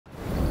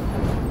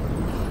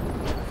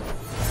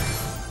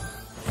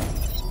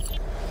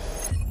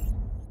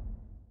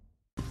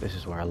this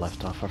is where I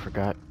left off. I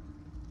forgot.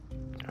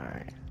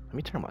 Alright. Let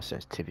me turn my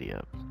sensitivity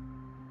up.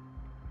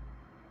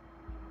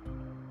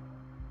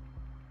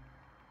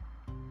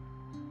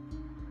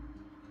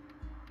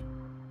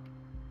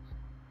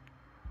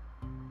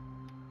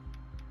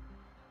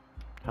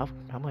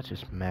 How much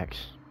is max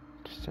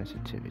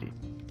sensitivity?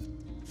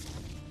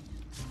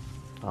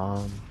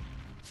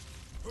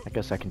 I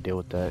guess I can deal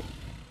with that.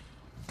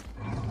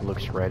 It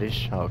looks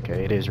reddish.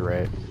 Okay, it is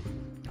red.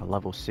 A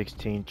level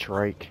 16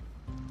 trike.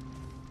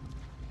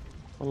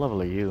 What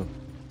level are you?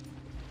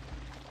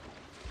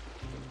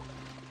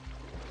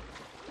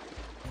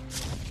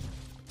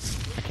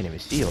 I can't even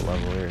see your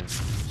level here.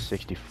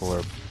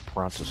 64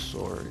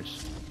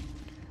 brontosaurus.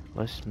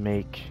 Let's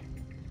make...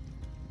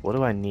 What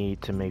do I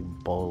need to make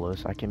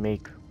bolas? I can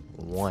make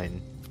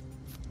one.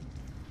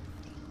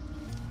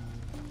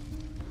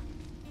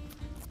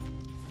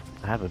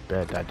 I have a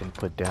bed that I didn't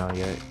put down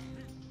yet.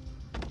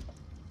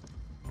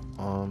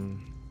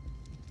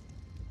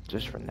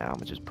 Just for now, I'm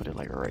gonna just put it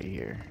like right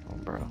here. Oh,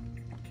 bro.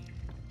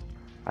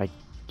 I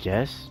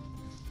guess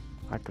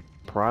I could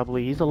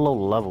probably... He's a low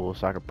level,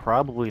 so I could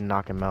probably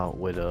knock him out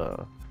with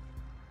the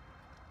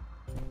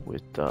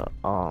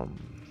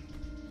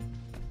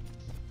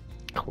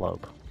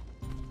club.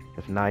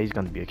 If not, he's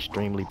gonna be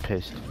extremely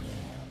pissed.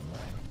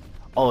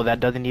 Oh, that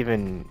doesn't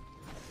even...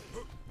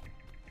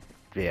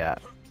 Yeah.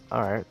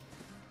 Alright.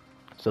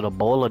 So the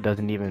bola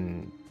doesn't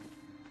even...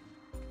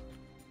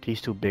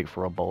 He's too big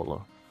for a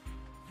bola.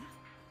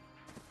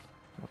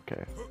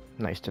 Okay.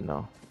 Nice to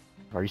know.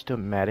 Are you still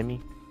mad at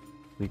me?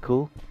 We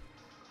cool?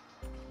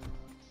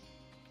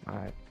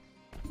 Alright.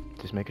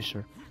 Just making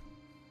sure.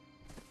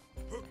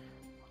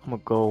 I'm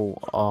gonna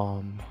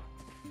go,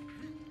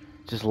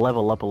 just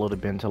level up a little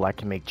bit until I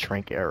can make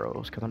trank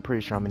arrows, because I'm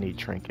pretty sure I'm gonna need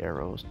trank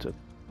arrows to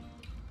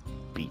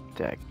beat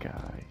that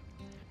guy.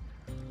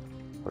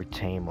 Or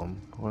tame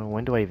him.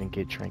 When do I even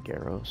get trank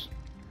arrows?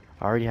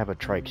 I already have a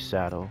trike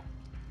saddle.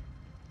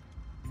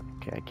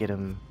 Okay, I get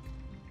him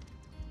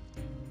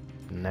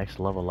next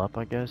level up,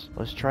 I guess.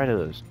 Let's try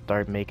to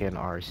start making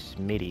our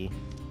smitty.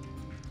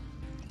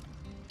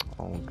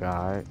 Oh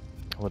god.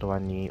 What do I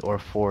need? Or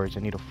forge. I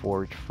need a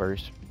forge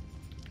first.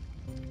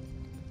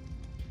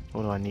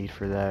 What do I need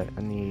for that?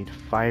 I need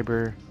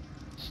fiber,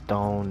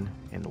 stone,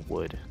 and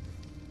wood.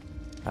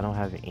 I don't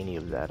have any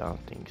of that, I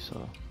don't think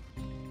so.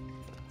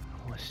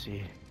 Let's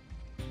see.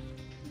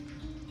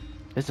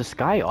 Is the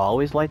sky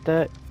always like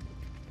that?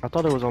 I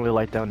thought it was only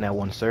like that on that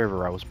one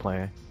server I was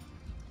playing.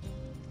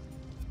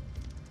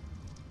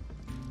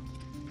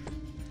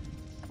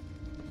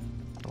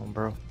 Oh,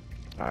 bro.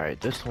 Alright,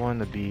 this one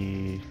to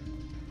be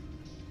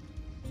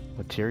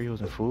materials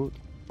and food.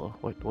 Well,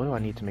 what do I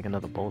need to make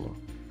another bolo?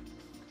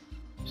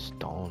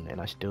 Stone,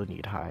 and I still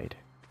need hide.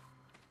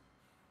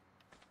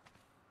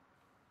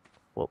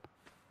 Whoa.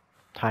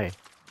 Hi.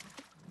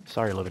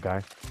 Sorry, little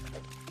guy.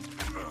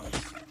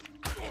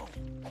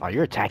 Oh,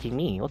 you're attacking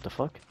me. What the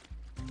fuck?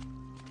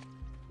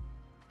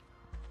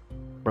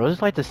 Bro, this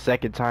is like the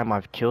second time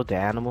I've killed the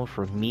animal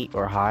for meat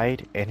or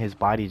hide, and his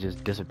body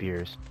just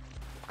disappears.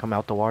 Come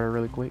out the water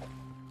really quick.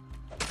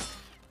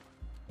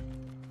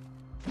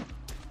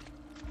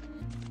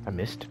 I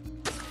missed.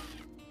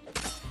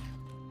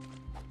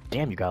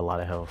 Damn, you got a lot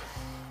of health.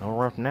 Don't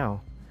run from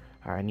now.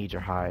 Alright, I need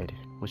your hide.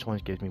 Which one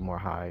gives me more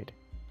hide?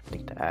 I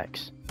think the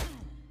axe.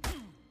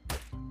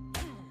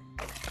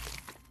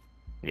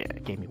 Yeah,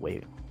 it gave me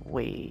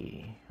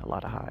way a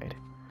lot of hide.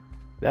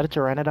 Is that a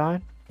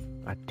pteranodon?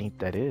 I think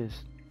that is.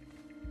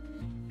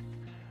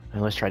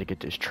 And let's try to get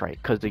this trike,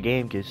 because the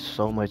game gets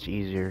so much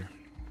easier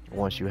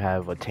once you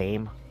have a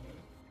tame.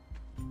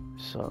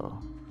 So,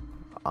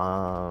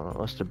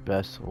 what's the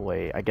best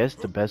way? I guess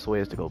the best way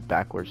is to go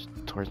backwards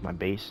towards my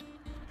base.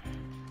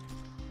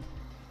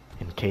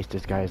 In case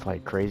this guy is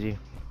like crazy.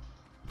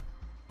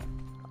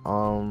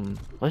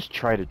 Let's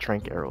try to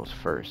trank arrows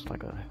first,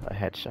 like a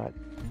headshot.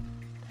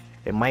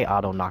 It might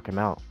auto knock him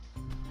out.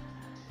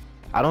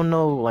 I don't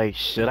know, like,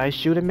 should I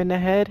shoot him in the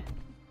head?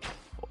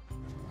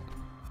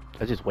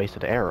 I just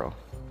wasted an arrow.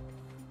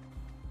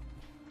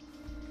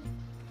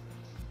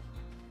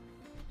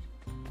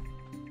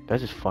 That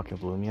just fucking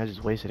blew me. I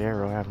just wasted an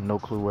arrow. I have no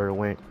clue where it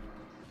went.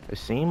 It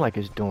seemed like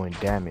it's doing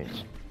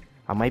damage.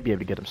 I might be able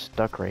to get him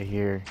stuck right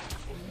here.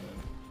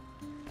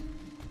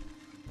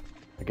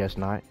 I guess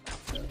not.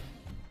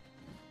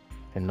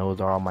 And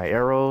those are all my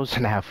arrows,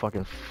 and I have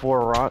fucking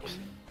 4 rocks.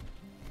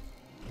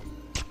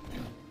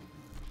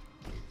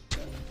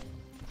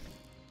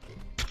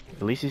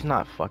 At least he's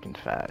not fucking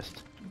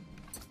fast.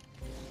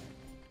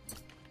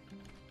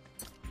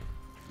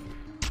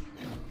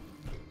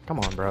 Come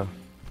on, bro.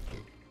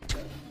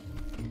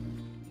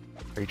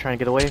 Are you trying to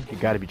get away? You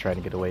gotta be trying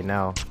to get away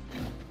now.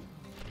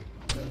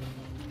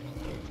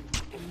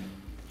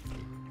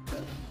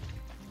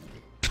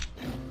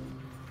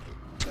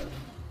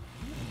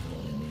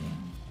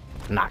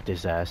 Knocked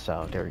his ass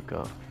out. There we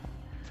go.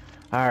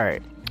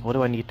 Alright. What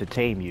do I need to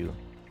tame you?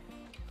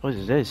 What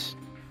is this?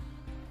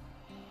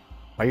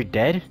 Are you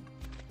dead?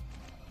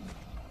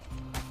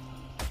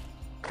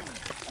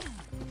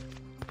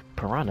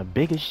 Piranha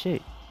big as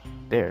shit.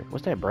 There.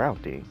 What's that brown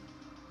thing?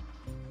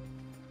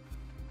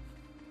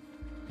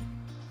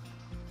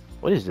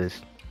 What is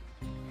this?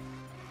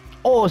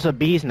 Oh, it's a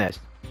bee's nest.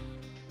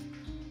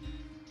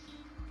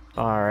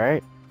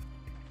 Alright.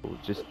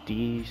 Just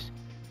these.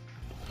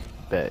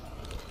 Bet.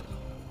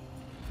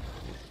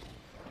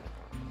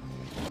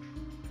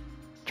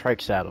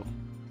 Trike saddle.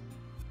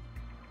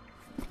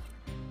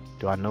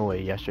 Do I know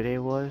what yesterday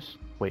was?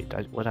 Wait,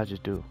 what did I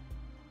just do?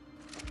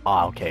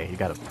 Oh, okay. You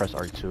gotta press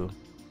R2.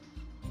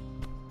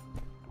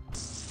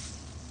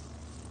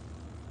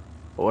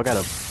 Oh, I got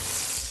a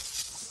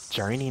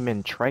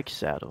journeyman trike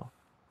saddle.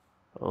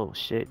 Oh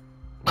shit.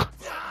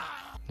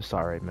 It's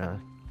alright,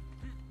 man.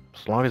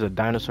 As long as a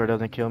dinosaur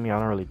doesn't kill me, I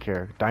don't really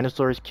care.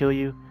 Dinosaurs kill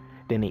you,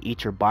 then they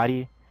eat your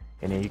body,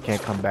 and then you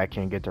can't come back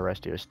here and get the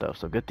rest of your stuff.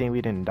 So good thing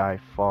we didn't die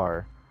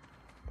far,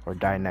 or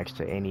die next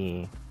to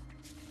any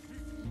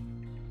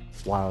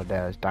wild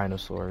ass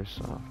dinosaurs.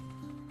 So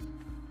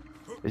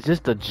it's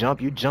just the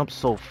jump. You jump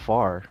so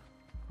far,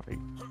 like,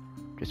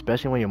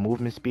 especially when your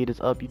movement speed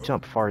is up. You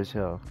jump far as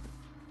hell.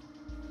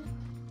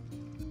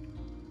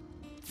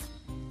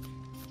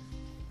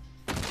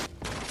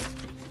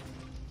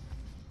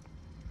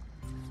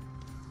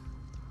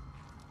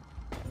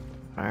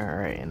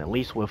 Alright, and at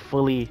least we're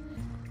fully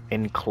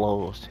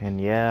enclosed. And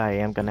yeah, I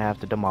am gonna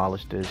have to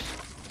demolish this.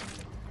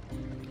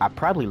 I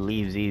probably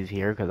leave these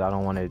here because I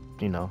don't want to,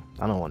 you know,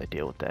 I don't want to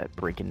deal with that,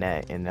 breaking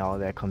that and all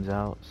that comes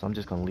out. So I'm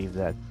just gonna leave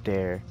that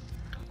there.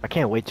 I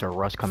can't wait till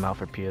Rust come out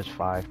for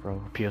PS5,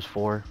 bro.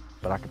 PS4,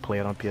 but I can play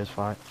it on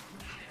PS5.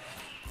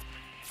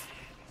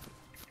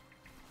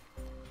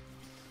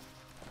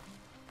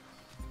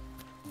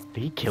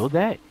 Did he kill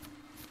that?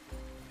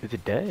 Is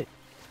it dead?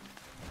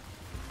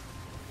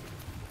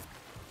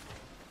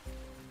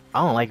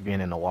 I don't like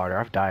being in the water.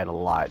 I've died a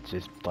lot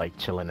just like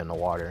chilling in the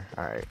water.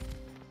 Alright.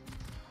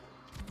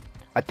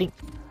 I think...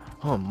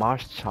 Oh,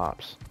 mosh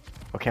chops.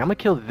 Okay, I'm gonna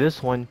kill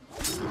this one.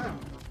 I'm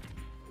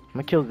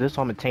gonna kill this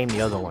one and tame the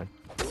other one.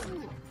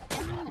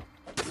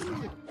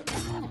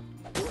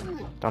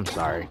 I'm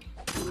sorry.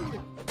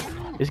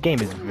 This game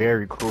is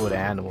very cruel to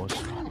animals.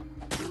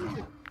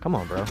 Come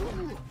on, bro.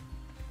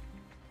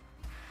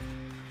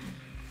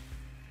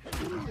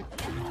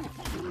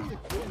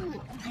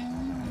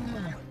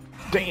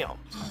 Damn!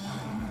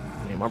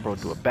 Man, my bro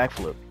do a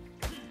backflip.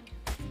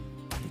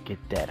 Get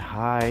that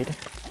hide.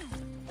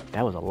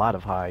 That was a lot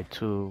of hide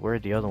too.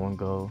 Where'd the other one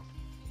go?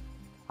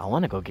 I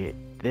want to go get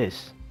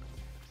this.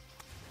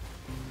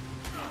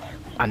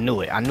 I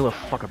knew it. I knew a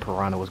fucking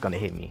piranha was gonna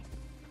hit me.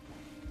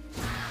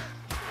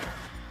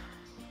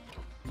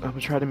 I'm gonna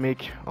try to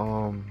make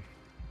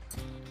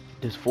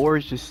this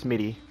forge just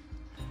smitty.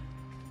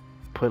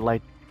 Put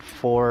like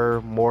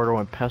 4 mortar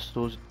and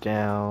pestles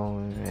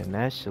down, and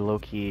that should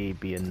low-key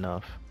be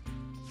enough.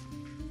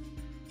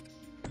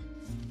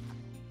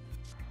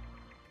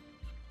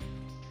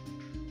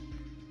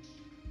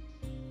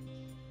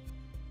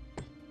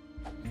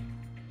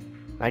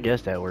 I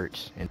guess that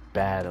works in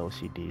bad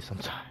OCD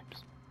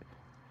sometimes.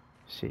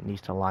 Shit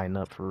needs to line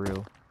up for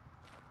real.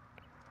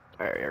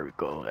 Alright, there we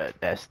go.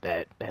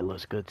 That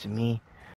looks good to me.